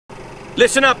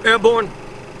Listen up, Airborne.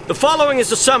 The following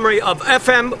is a summary of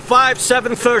FM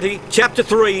 5730, Chapter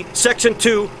 3, Section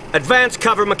 2, Advanced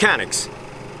Cover Mechanics.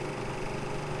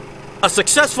 A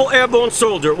successful airborne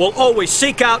soldier will always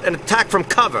seek out and attack from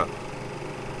cover.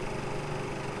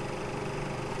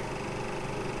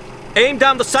 Aim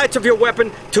down the sights of your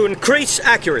weapon to increase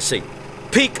accuracy.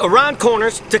 Peek around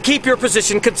corners to keep your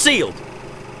position concealed.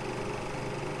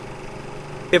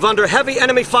 If under heavy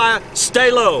enemy fire, stay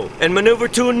low and maneuver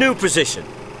to a new position.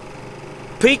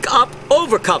 Peek up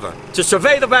over cover to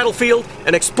survey the battlefield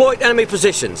and exploit enemy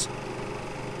positions.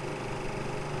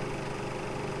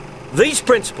 These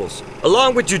principles,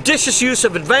 along with judicious use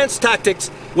of advanced tactics,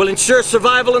 will ensure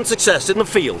survival and success in the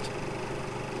field.